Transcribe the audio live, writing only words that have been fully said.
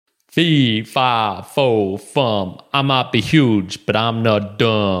Fee, fi, fo, fum. I might be huge, but I'm not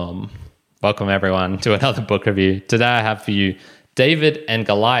dumb. Welcome, everyone, to another book review. Today I have for you David and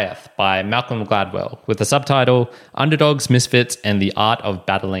Goliath by Malcolm Gladwell with the subtitle Underdogs, Misfits, and the Art of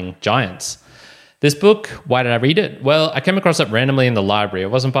Battling Giants. This book, why did I read it? Well, I came across it randomly in the library. It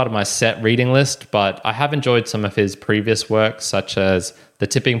wasn't part of my set reading list, but I have enjoyed some of his previous works, such as The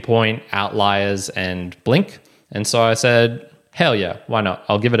Tipping Point, Outliers, and Blink. And so I said, hell yeah, why not?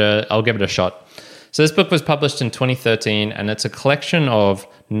 I'll give it a shot. So this book was published in 2013, and it's a collection of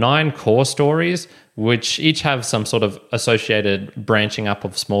 9 core stories, which each have some sort of associated branching up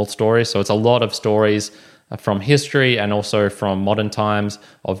of small stories. So it's a lot of stories from history and also from modern times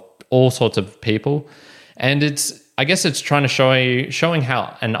of all sorts of people. And I guess it's trying to showing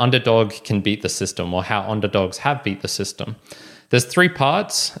how an underdog can beat the system, or how underdogs have beat the system. There's 3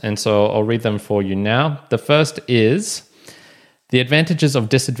 parts, and so I'll read them for you now. The first is the advantages of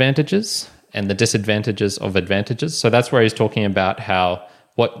disadvantages and the disadvantages of advantages. So that's where he's talking about how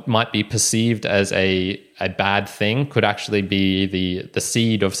what might be perceived as a bad thing could actually be the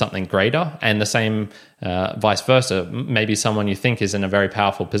seed of something greater, and the same vice versa. Maybe someone you think is in a very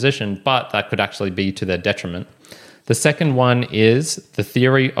powerful position, but that could actually be to their detriment. The second one is the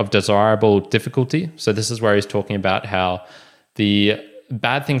theory of desirable difficulty. So this is where he's talking about how the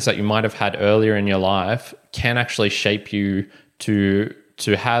bad things that you might have had earlier in your life can actually shape you to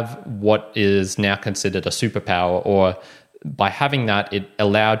have what is now considered a superpower, or by having that, it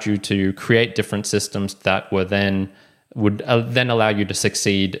allowed you to create different systems that would then allow you to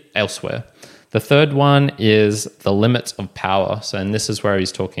succeed elsewhere. The third one is the limits of power. So, and this is where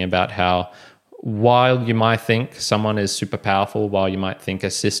he's talking about how while you might think someone is super powerful, while you might think a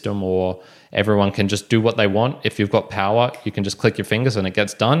system or everyone can just do what they want, if you've got power, you can just click your fingers and it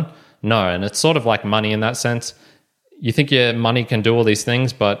gets done. No, and it's sort of like money in that sense. You think your money can do all these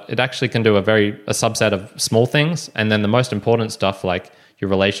things, but it actually can do a subset of small things. And then the most important stuff, like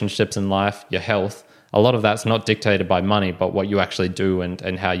your relationships in life, your health, a lot of that's not dictated by money, but what you actually do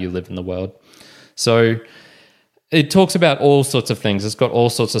and how you live in the world. So it talks about all sorts of things. It's got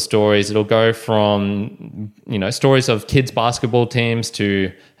all sorts of stories. It'll go from, stories of kids' basketball teams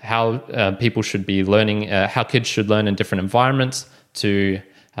to how people should be learning, how kids should learn in different environments, to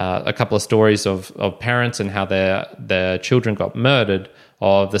a couple of stories of parents and how their children got murdered,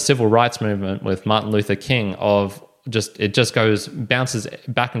 of the civil rights movement with Martin Luther King, bounces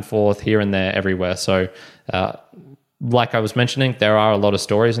back and forth here and there everywhere. So like I was mentioning, there are a lot of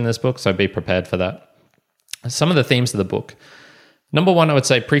stories in this book, so be prepared for that. Some of the themes of the book. Number 1, I would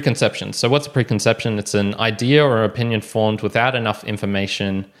say preconceptions. So what's a preconception? It's an idea or opinion formed without enough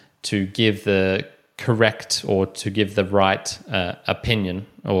information to give the correct or to give the right opinion,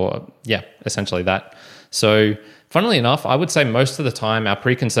 or essentially that. So funnily enough, I would say most of the time our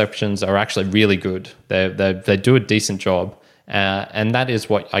preconceptions are actually really good. They do a decent job, and that is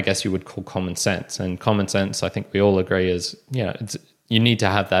what I guess you would call common sense. And common sense, I think we all agree, is you need to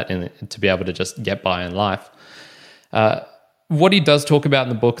have that to be able to just get by in life. What he does talk about in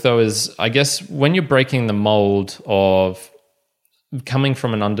the book, though, is I guess when you're breaking the mold of coming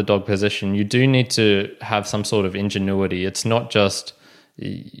from an underdog position, you do need to have some sort of ingenuity. It's not just,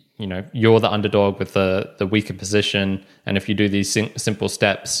 you're the underdog with the weaker position, and if you do these simple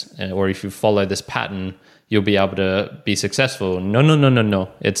steps, or if you follow this pattern, you'll be able to be successful. No.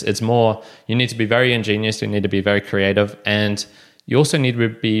 It's more, you need to be very ingenious, you need to be very creative, and you also need to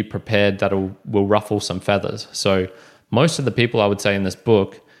be prepared that will ruffle some feathers. So most of the people, I would say, in this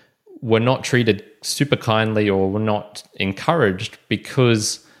book were not treated super kindly, or were not encouraged,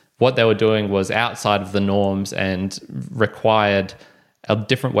 because what they were doing was outside of the norms and required a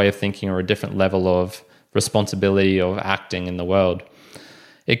different way of thinking or a different level of responsibility of acting in the world.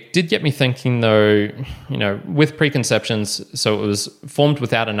 It did get me thinking, though, with preconceptions, so it was formed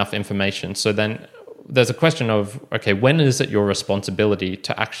without enough information. So then there's a question of, okay, when is it your responsibility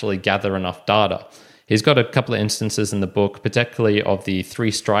to actually gather enough data? He's got a couple of instances in the book, particularly of the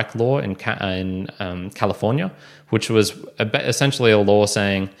 3-strike law in California, which was essentially a law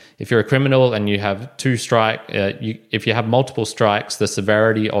saying if you're a criminal and you have if you have multiple strikes, the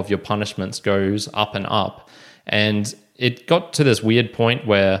severity of your punishments goes up and up. And it got to this weird point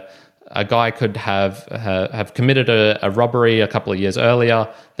where a guy could have committed a robbery a couple of years earlier,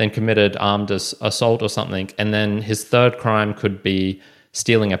 then committed armed assault or something, and then his third crime could be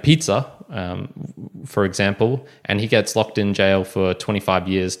stealing a pizza, for example, and he gets locked in jail for 25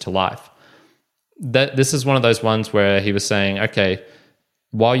 years to life. This is one of those ones where he was saying, okay,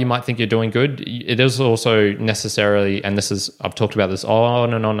 while you might think you're doing good, it is also necessarily, and I've talked about this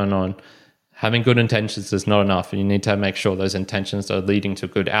on and on and on, having good intentions is not enough. You need to make sure those intentions are leading to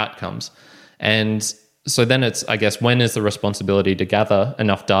good outcomes. And so then it's, I guess, when is the responsibility to gather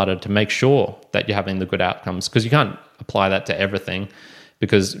enough data to make sure that you're having the good outcomes? Because you can't apply that to everything,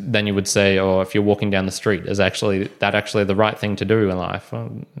 because then you would say, oh, if you're walking down the street, is actually the right thing to do in life?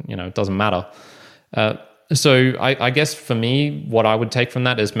 Well, it doesn't matter. So I guess for me, what I would take from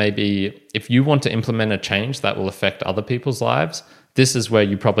that is maybe if you want to implement a change that will affect other people's lives, this is where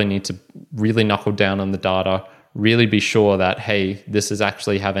you probably need to really knuckle down on the data, really be sure that, hey, this is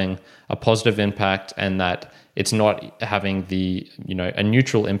actually having a positive impact and that it's not having a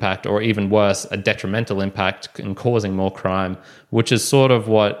neutral impact, or even worse, a detrimental impact and causing more crime, which is sort of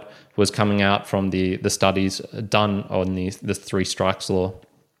what was coming out from the studies done on the three strikes law.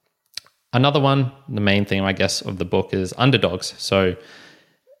 Another one, the main theme, I guess, of the book is underdogs. So it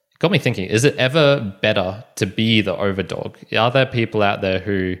got me thinking, is it ever better to be the overdog? Are there people out there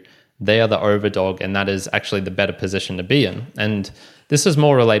who they are the overdog and that is actually the better position to be in? And this is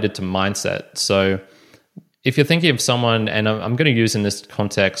more related to mindset. So if you're thinking of someone, and I'm going to use in this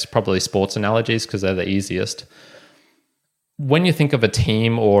context probably sports analogies because they're the easiest. When you think of a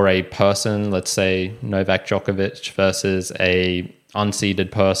team or a person, let's say Novak Djokovic versus a unseeded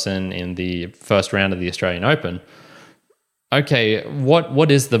person in the first round of the Australian Open, okay,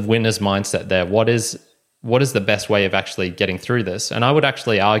 what is the winner's mindset there? What is the best way of actually getting through this? And I would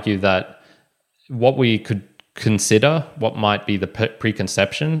actually argue that what we could consider, what might be the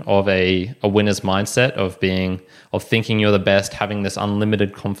preconception of a winner's mindset of thinking you're the best, having this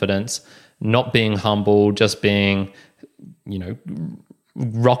unlimited confidence, not being humble, just being,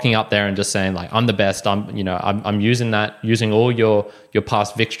 rocking up there and just saying like, I'm the best. I'm using all your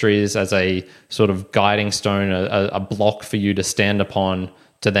past victories as a sort of guiding stone, a block for you to stand upon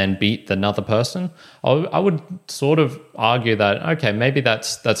to then beat another person. I would sort of argue that, okay, maybe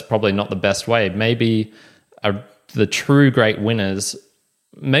that's probably not the best way. Maybe the true great winners,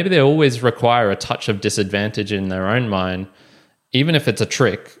 maybe they always require a touch of disadvantage in their own mind, even if it's a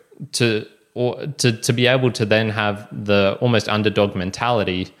trick, to be able to then have the almost underdog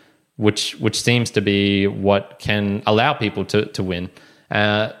mentality, which seems to be what can allow people to win.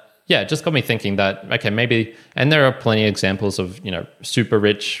 It just got me thinking that, okay, maybe, and there are plenty of examples of, super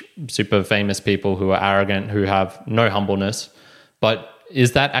rich, super famous people who are arrogant, who have no humbleness, but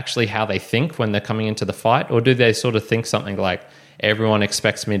is that actually how they think when they're coming into the fight? Or do they sort of think something like, everyone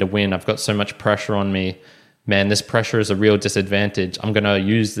expects me to win, I've got so much pressure on me, man, this pressure is a real disadvantage, I'm going to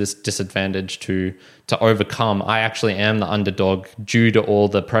use this disadvantage to overcome. I actually am the underdog due to all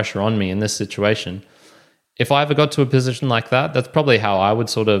the pressure on me in this situation. If I ever got to a position like that, that's probably how I would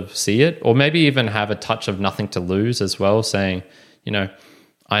sort of see it. Or maybe even have a touch of nothing to lose as well, saying,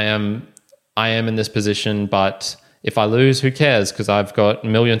 I am in this position, but if I lose, who cares? Because I've got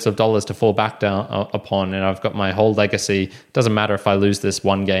millions of dollars to fall back down upon, and I've got my whole legacy. Doesn't matter if I lose this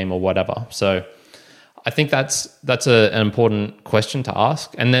one game or whatever. So I think that's an important question to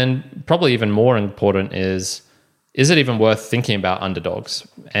ask. And then probably even more important is it even worth thinking about underdogs?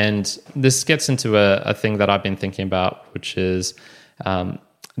 And this gets into a thing that I've been thinking about, which is the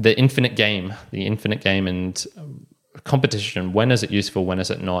infinite game and competition. When is it useful? When is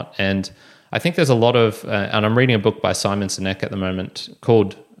it not? And I think there's a lot of, and I'm reading a book by Simon Sinek at the moment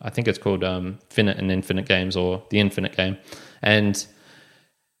called Finite and Infinite Games, or The Infinite Game. And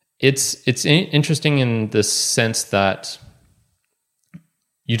it's interesting in the sense that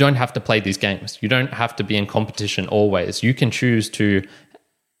you don't have to play these games. You don't have to be in competition always. You can choose to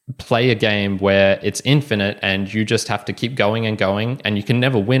play a game where it's infinite and you just have to keep going and going, and you can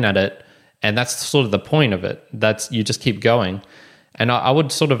never win at it. And that's sort of the point of it. You just keep going. And I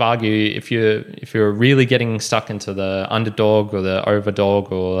would sort of argue if you're really getting stuck into the underdog or the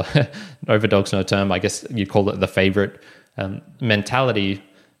overdog, or overdog's no term, I guess you call it the favorite mentality,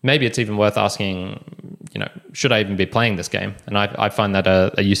 maybe it's even worth asking, should I even be playing this game? And I find that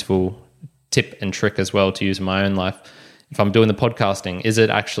a useful tip and trick as well to use in my own life. If I'm doing the podcasting, is it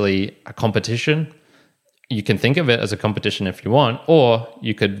actually a competition? You can think of it as a competition if you want, or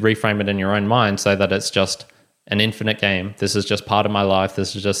you could reframe it in your own mind so that it's just an infinite game. This is just part of my life.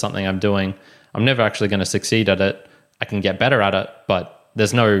 This is just something I'm doing. I'm never actually going to succeed at it. I can get better at it, but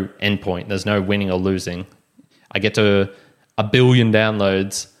there's no end point. There's no winning or losing. I get to 1 billion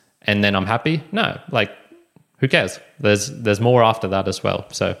downloads and then I'm happy. No, who cares? There's more after that as well.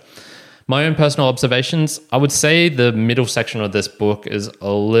 So my own personal observations, I would say the middle section of this book is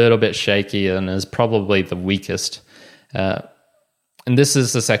a little bit shaky and is probably the weakest. And this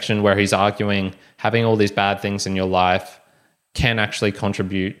is the section where he's arguing having all these bad things in your life can actually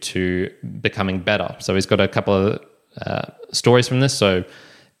contribute to becoming better. So he's got a couple of stories from this. So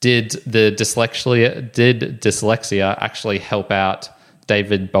did dyslexia actually help out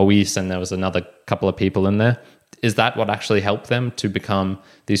David Bowies, and there was another couple of people in there? Is that what actually helped them to become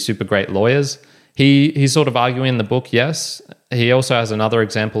these super great lawyers? He's sort of arguing in the book, yes. He also has another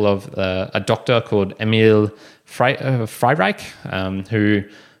example of a doctor called Emil Freireich, who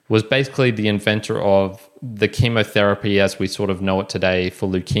was basically the inventor of the chemotherapy as we sort of know it today for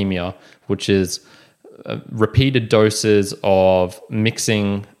leukemia, which is repeated doses of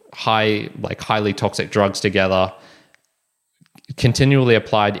mixing highly toxic drugs together, continually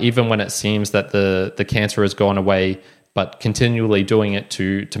applied even when it seems that the cancer has gone away, but continually doing it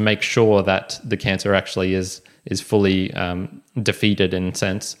to make sure that the cancer actually is fully defeated in a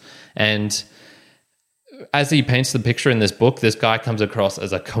sense. And as he paints the picture in this book, this guy comes across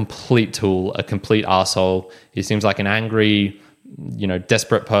as a complete tool, a complete arsehole. He seems like an angry,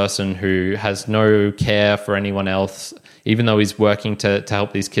 desperate person who has no care for anyone else. Even though he's working to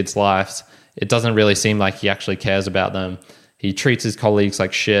help these kids' lives, it doesn't really seem like he actually cares about them. He treats his colleagues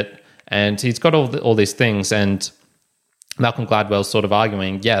like shit, and he's got all these things. And Malcolm Gladwell's sort of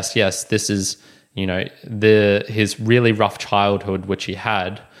arguing, yes, this is, his really rough childhood, which he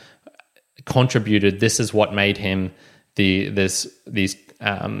had, contributed. This is what made him these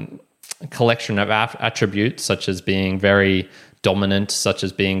collection of attributes, such as being very dominant, such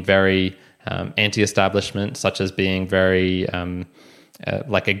as being very anti-establishment, such as being very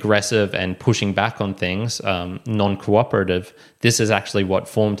aggressive and pushing back on things, non-cooperative. This is actually what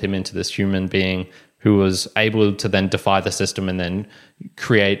formed him into this human being who was able to then defy the system and then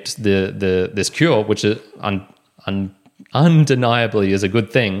create this cure, which is undeniably is a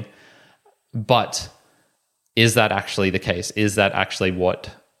good thing. But is that actually the case? Is that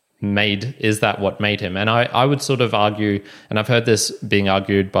what made him? And I would sort of argue, and I've heard this being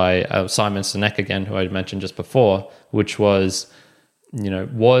argued by Simon Sinek again, who I mentioned just before, which was,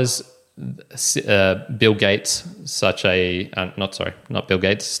 was Bill Gates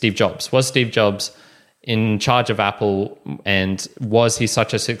Steve Jobs. Was Steve Jobs in charge of Apple, and was he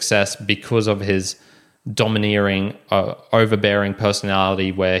such a success because of his domineering, overbearing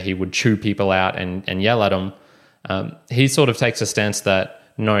personality where he would chew people out and yell at them? He sort of takes a stance that,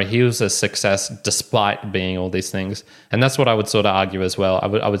 no, he was a success despite being all these things. And that's what I would sort of argue as well.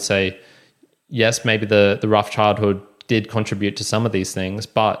 I would say, yes, maybe the rough childhood did contribute to some of these things,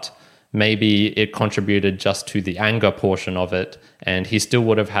 but maybe it contributed just to the anger portion of it, and he still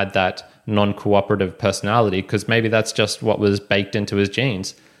would have had that non-cooperative personality because maybe that's just what was baked into his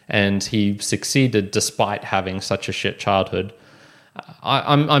genes, and he succeeded despite having such a shit childhood.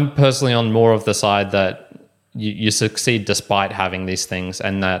 I'm personally on more of the side that you succeed despite having these things,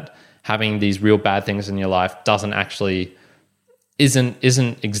 and that having these real bad things in your life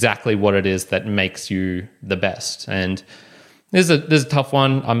isn't exactly what it is that makes you the best. And there's a tough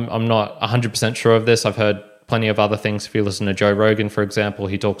one. I'm not 100% sure of this. I've heard plenty of other things. If you listen to Joe Rogan, for example,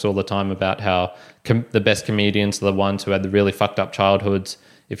 he talks all the time about how the best comedians are the ones who had the really fucked up childhoods.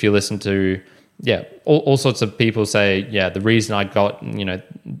 If you listen to, all sorts of people say, the reason I got,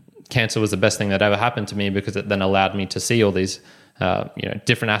 cancer was the best thing that ever happened to me because it then allowed me to see all these,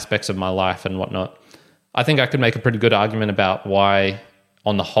 different aspects of my life and whatnot. I think I could make a pretty good argument about why,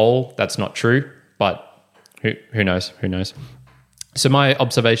 on the whole, that's not true, but who knows? Who knows? So my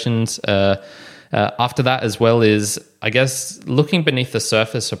observations after that as well is, I guess, looking beneath the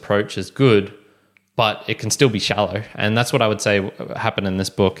surface approach is good, but it can still be shallow. And that's what I would say happened in this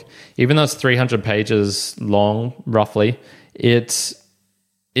book. Even though it's 300 pages long, roughly, it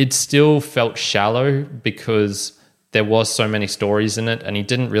still felt shallow because there was so many stories in it, and he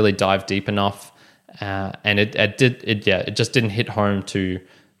didn't really dive deep enough. And it just didn't hit home to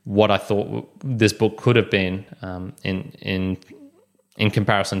what I thought this book could have been in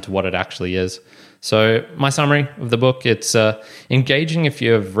comparison to what it actually is. So my summary of the book, it's engaging if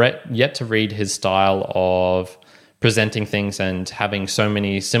you have yet to read his style of presenting things and having so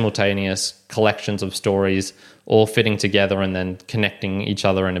many simultaneous collections of stories all fitting together and then connecting each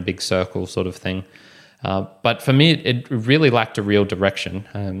other in a big circle sort of thing. But for me, it really lacked a real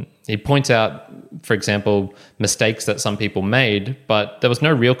direction. He points out, for example, mistakes that some people made, but there was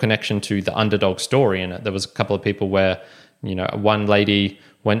no real connection to the underdog story in it. There was a couple of people where, one lady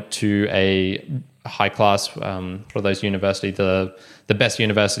went to a high class, for those university, the best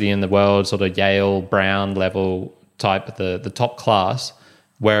university in the world, sort of Yale, Brown level type, the top class.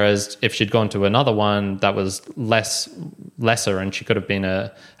 Whereas if she'd gone to another one that was lesser and she could have been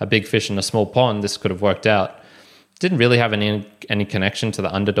a big fish in a small pond, this could have worked out. Didn't really have any connection to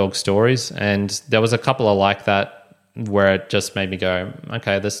the underdog stories. And there was a couple of like that where it just made me go,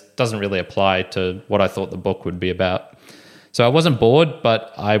 okay, this doesn't really apply to what I thought the book would be about. So I wasn't bored,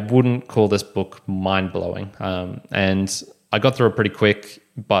 but I wouldn't call this book mind-blowing. And I got through it pretty quick,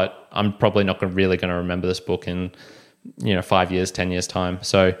 but I'm probably not really going to remember this book in 5 years, 10 years time.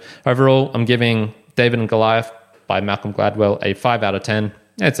 So overall, I'm giving David and Goliath by Malcolm Gladwell a 5 out of 10.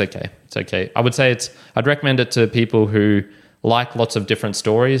 It's okay. It's okay. I would say I'd recommend it to people who like lots of different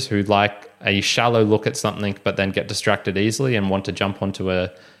stories, who like a shallow look at something, but then get distracted easily and want to jump onto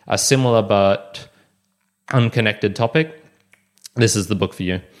a similar but unconnected topic. This is the book for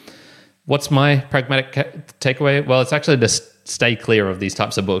you. What's my pragmatic takeaway? Well, it's actually to stay clear of these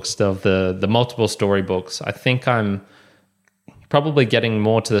types of books, of the multiple story books. I think I'm probably getting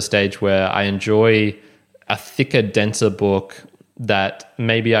more to the stage where I enjoy a thicker, denser book that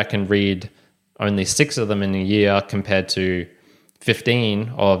maybe I can read only 6 of them in a year compared to 15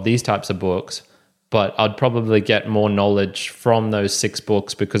 of these types of books. But I'd probably get more knowledge from those 6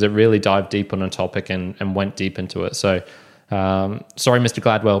 books because it really dived deep on a topic and went deep into it. So sorry, Mr.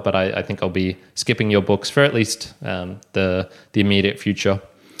 Gladwell, but I think I'll be skipping your books for at least the immediate future.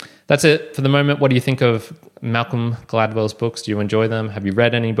 That's it for the moment. What do you think of Malcolm Gladwell's books? Do you enjoy them? Have you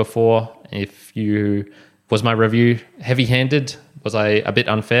read any before? Was my review heavy-handed? Was I a bit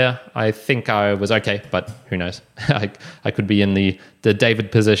unfair? I think I was okay, but who knows? I could be in the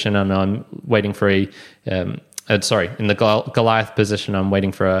David position and I'm waiting for in the Goliath position, I'm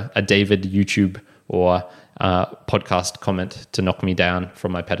waiting for a David YouTube or podcast comment to knock me down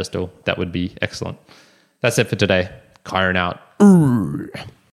from my pedestal. That would be excellent. That's it for today. Kyron out.